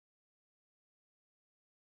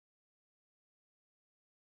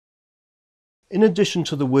In addition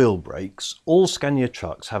to the wheel brakes, all Scania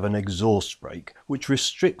trucks have an exhaust brake which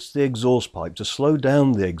restricts the exhaust pipe to slow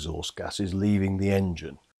down the exhaust gases leaving the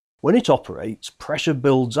engine. When it operates, pressure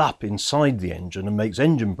builds up inside the engine and makes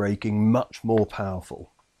engine braking much more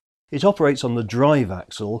powerful. It operates on the drive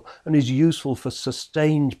axle and is useful for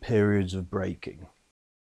sustained periods of braking.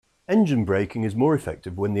 Engine braking is more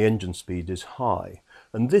effective when the engine speed is high,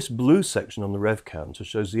 and this blue section on the rev counter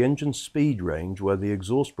shows the engine speed range where the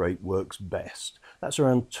exhaust brake works best. That's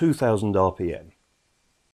around 2000 RPM.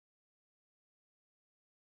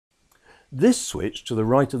 This switch to the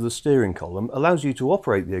right of the steering column allows you to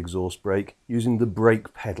operate the exhaust brake using the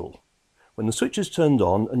brake pedal. When the switch is turned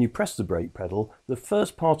on and you press the brake pedal, the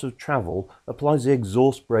first part of travel applies the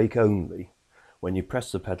exhaust brake only. When you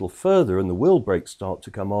press the pedal further and the wheel brakes start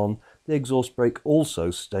to come on, the exhaust brake also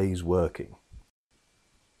stays working.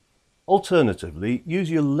 Alternatively, use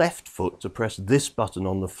your left foot to press this button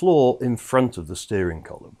on the floor in front of the steering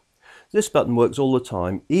column. This button works all the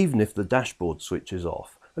time, even if the dashboard switch is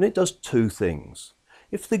off, and it does two things.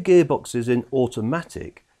 If the gearbox is in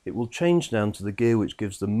automatic, it will change down to the gear which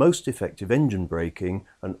gives the most effective engine braking,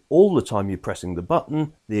 and all the time you're pressing the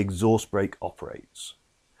button, the exhaust brake operates.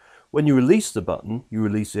 When you release the button, you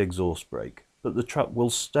release the exhaust brake, but the truck will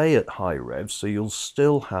stay at high revs, so you'll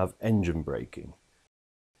still have engine braking.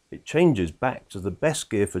 It changes back to the best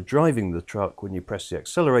gear for driving the truck when you press the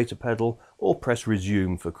accelerator pedal or press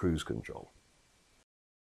resume for cruise control.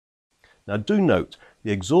 Now do note,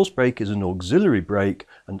 the exhaust brake is an auxiliary brake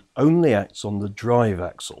and only acts on the drive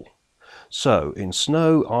axle. So in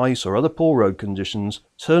snow, ice or other poor road conditions,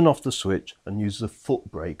 turn off the switch and use the foot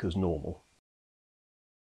brake as normal.